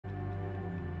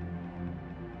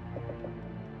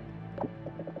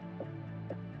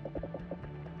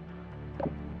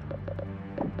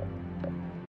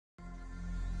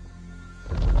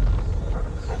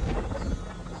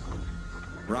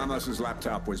Ramos's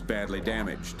laptop was badly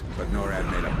damaged, but NORAD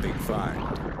made a big find.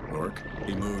 Rourke?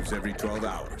 He moves every 12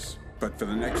 hours. But for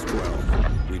the next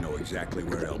 12, we know exactly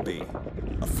where he'll be.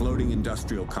 A floating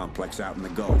industrial complex out in the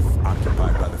Gulf,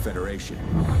 occupied by the Federation.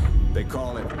 They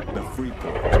call it the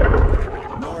Freeport.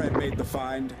 NORAD made the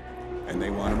find, and they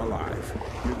want him alive.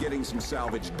 You're getting some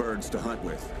salvaged birds to hunt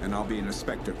with, and I'll be an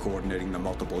inspector coordinating the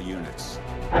multiple units.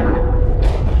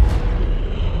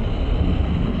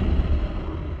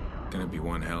 Gonna be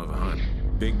one hell of a hunt.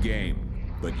 Big game,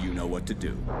 but you know what to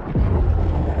do.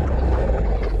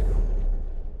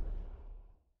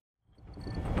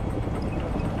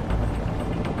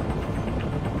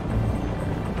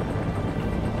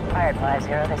 Fired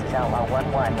 5-0, this is Outlaw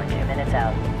 1-1. We're 2 minutes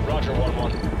out. Roger,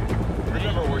 1-1.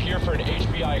 Remember, we're here for an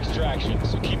HBI extraction,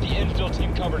 so keep the infill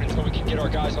team covered until we can get our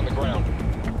guys on the ground.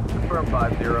 Confirm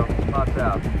 5-0. Spots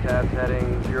out. Tabs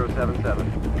heading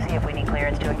 077. See if we need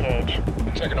clearance to engage.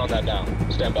 Checking on that now.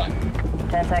 Stand by.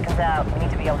 10 seconds out. We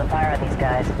need to be able to fire on these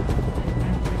guys.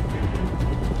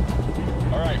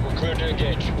 Alright, we're cleared to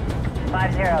engage.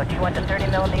 5-0, do you want the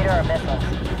 30mm or missiles?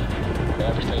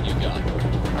 Everything you got.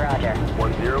 Roger.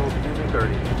 1-0 will be using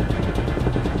 30.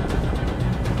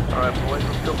 Alright, boys,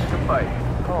 let's go pick a fight.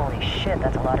 Holy shit,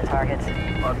 that's a lot of targets.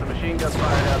 Lots of machine gun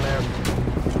fire down there.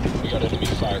 We got enemy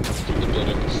fire coming from the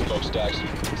building with the smokestacks.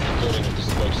 It's the building with the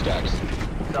smokestacks.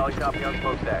 Solid copy on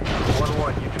smokestack.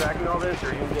 1-1, you tracking all this, or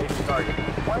are you engaging target?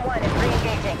 1-1 is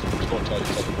re-engaging. We're going to tell you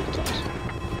 7 times.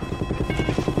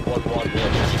 1-1, we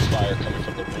have enemy fire coming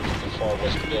from the roof of the far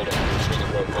west building between the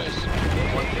roadways.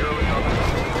 1-0 is on the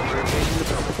building. We're engaging the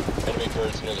building. Enemy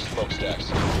birds near the smokestacks.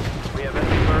 We have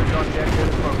enemy birds on deck near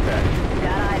the smokestack.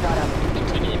 Got eyes on them.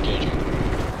 Continue engaging.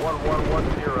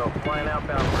 1-1-1-0, flying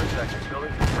outbound for a second.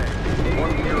 Building sustained.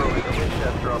 1-0 is a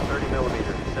Winchester on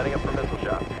 30mm, setting up for missile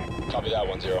shots. Copy that,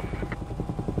 1-0.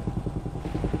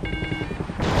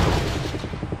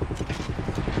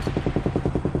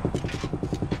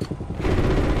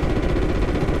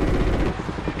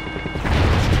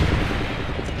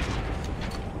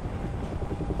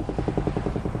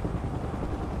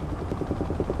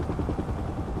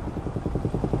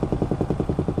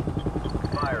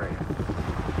 Firing.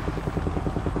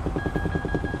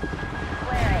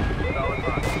 Flaring. Solid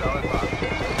box, solid box.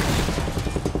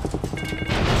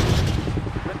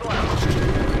 Missile out.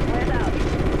 Flares out.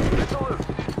 Missile loose.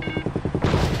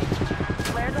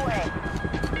 Flares away.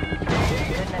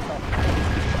 Good missile.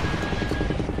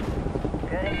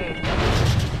 Good engagement.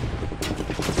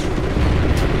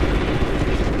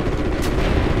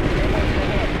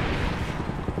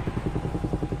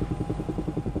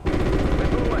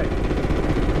 Missile away.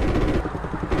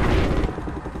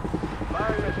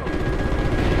 Firing missile.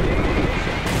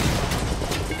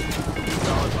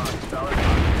 Solid box, solid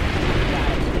box.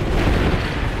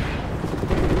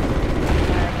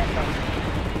 Firing missile.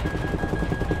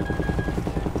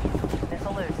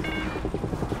 Missile loose.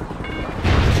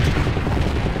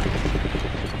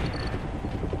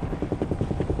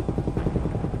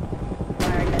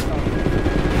 Firing missile. Firing missile.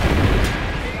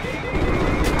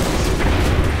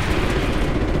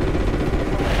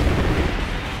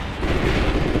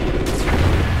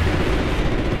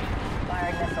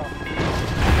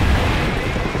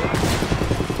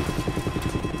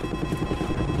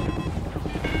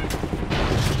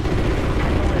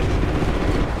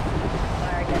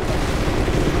 Firing missile.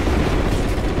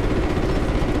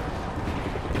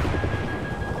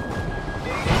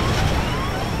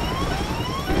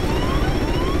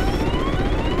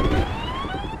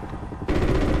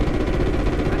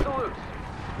 Missile loose.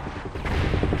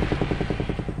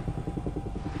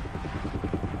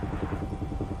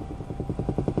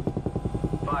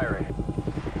 Firing.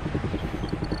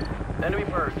 Enemy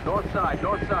birds, north side,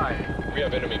 north side. We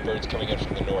have enemy birds coming in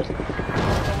from the north.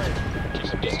 Keep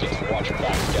some distance and watch your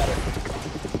back, scatter.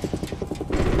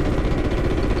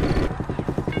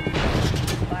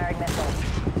 Firing missile.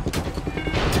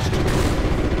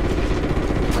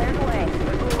 Flares away.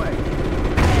 Missile away.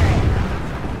 Firing.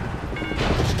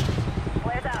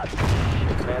 Flares out.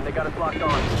 Man, they got us locked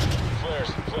on.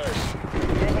 Flares, flares.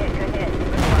 Good hit, good hit.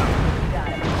 Got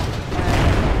it. Firing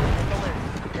missile. Missile loose.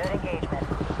 Good engagement.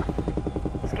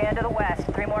 Scan to the west.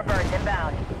 3 more birds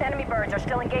inbound. Enemy birds are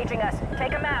still engaging us.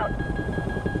 Take them out.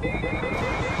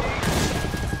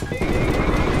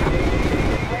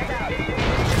 Flares out.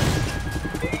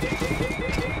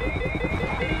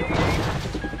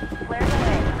 Flares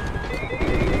away.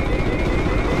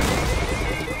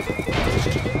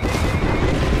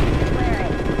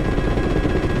 Flaring.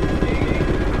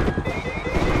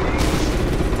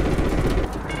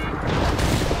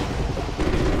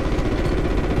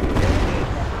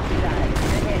 Got it.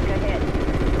 Good hit, good hit.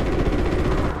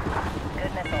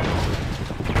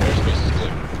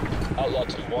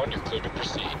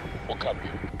 cover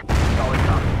you. Solid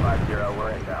copy, 5-0.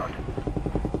 We're inbound.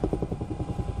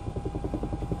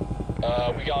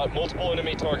 We got multiple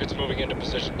enemy targets moving into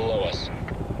position below us.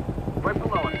 Right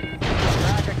below us.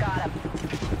 Roger, got him.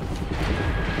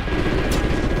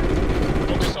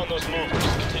 Focus on those movers.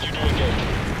 Continue to engage.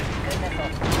 Good missile.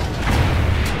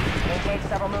 We engaged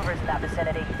several movers in that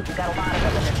vicinity. We've got a lot of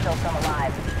them, and there's still some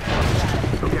alive. Got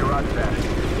him. Okay, roger that.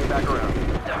 Get back around.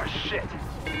 Ah, shit.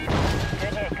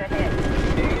 Good hit, good hit.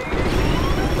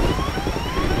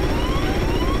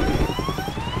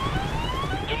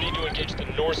 You'll need to engage the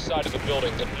north side of the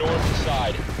building, the north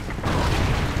side.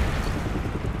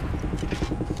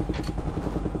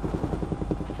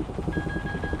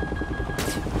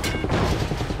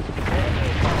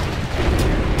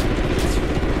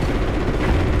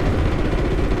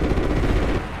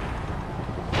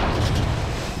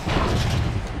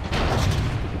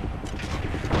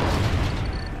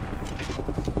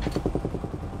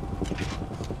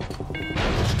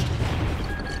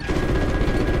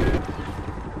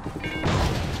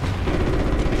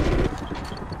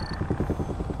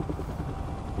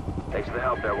 Thanks for the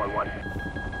help there, 1-1.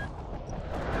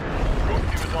 Ghost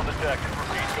team is on the deck.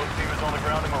 Repeat, Ghost team is on the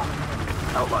ground and moving.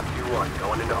 Outlaw 2-1,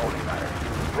 going into holding pattern.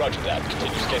 Roger that.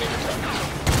 Continue scanning the targets.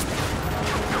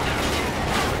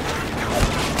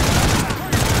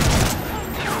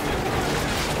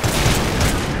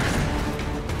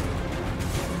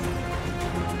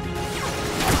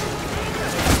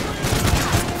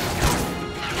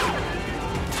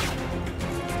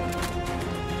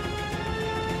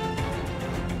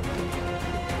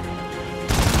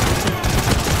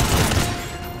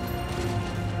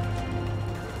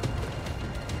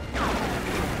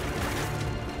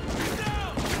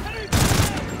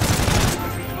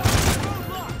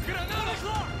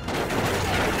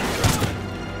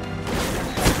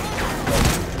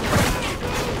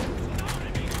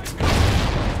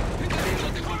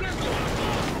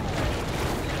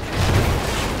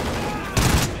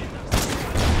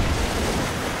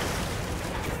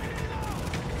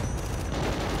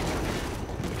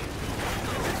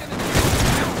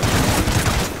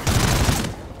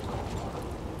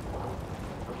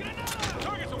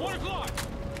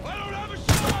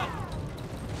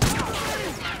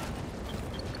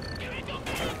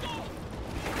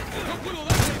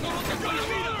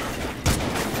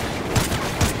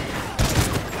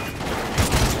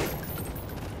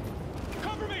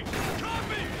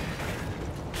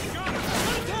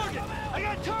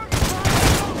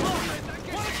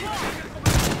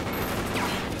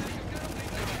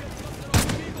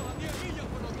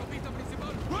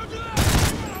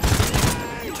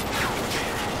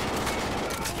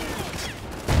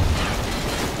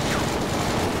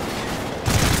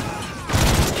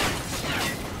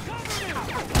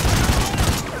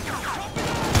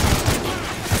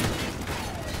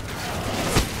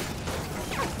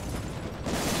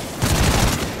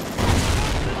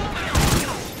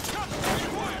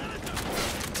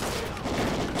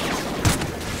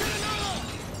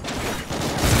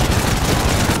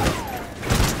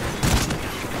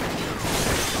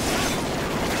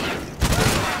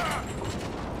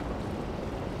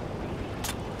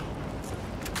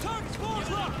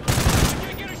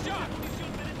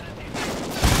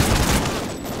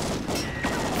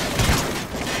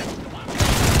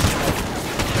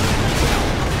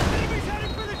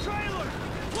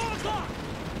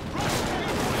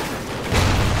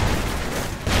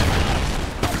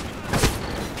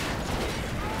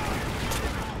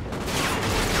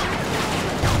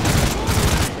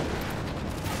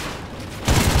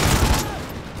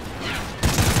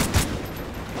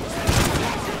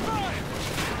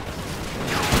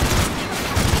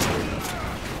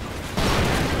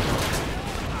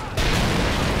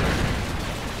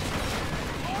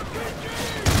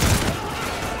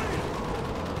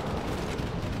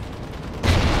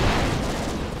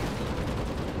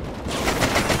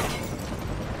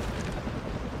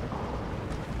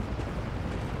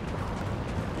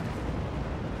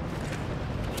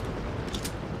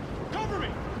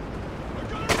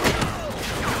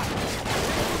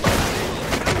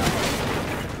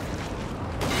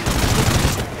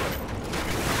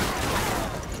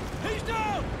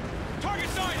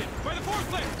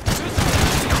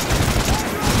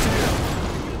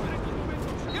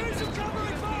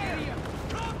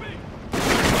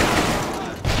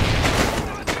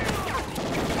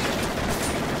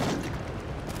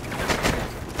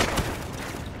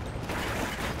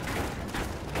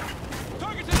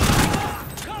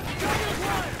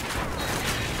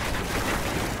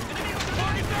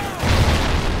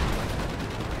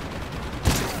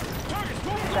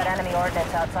 We've got enemy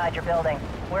ordnance outside your building.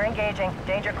 We're engaging.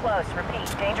 Danger close.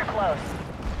 Repeat, danger close.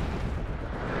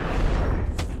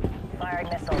 Firing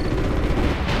missiles.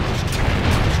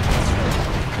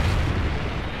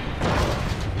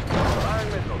 Firing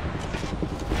missiles.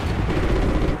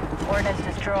 Ordnance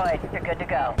destroyed. You're good to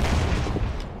go.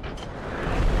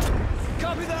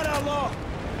 Copy that, outlaw!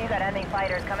 You got enemy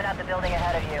fighters coming out the building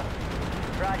ahead of you.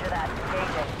 Roger that.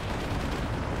 Engaging.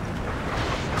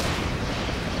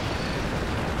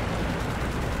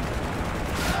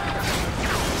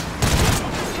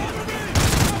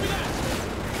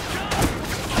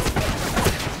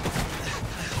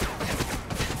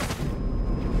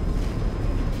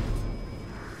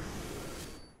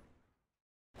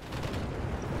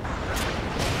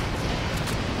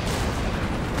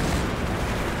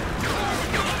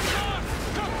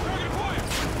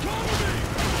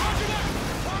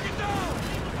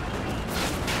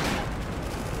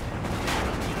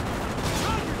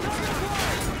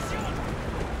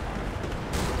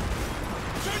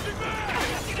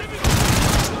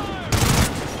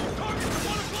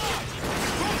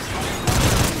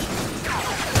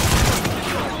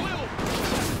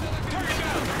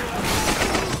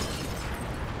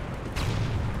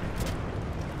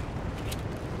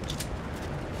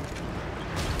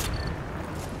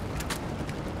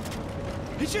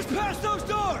 He's just past those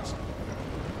doors!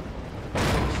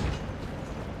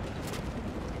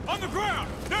 On the ground,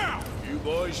 now! You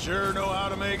boys sure know how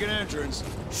to make an entrance.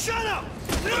 Shut up!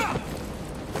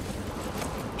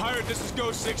 Pirate, this is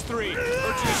Ghost 6-3.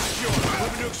 Urgent is secure.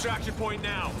 Moving to extraction point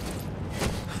now.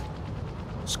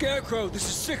 Scarecrow, this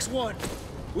is 6-1.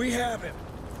 We have him.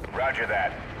 Roger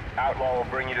that. Outlaw will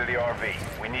bring you to the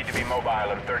RV. We need to be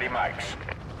mobile in 30 mics.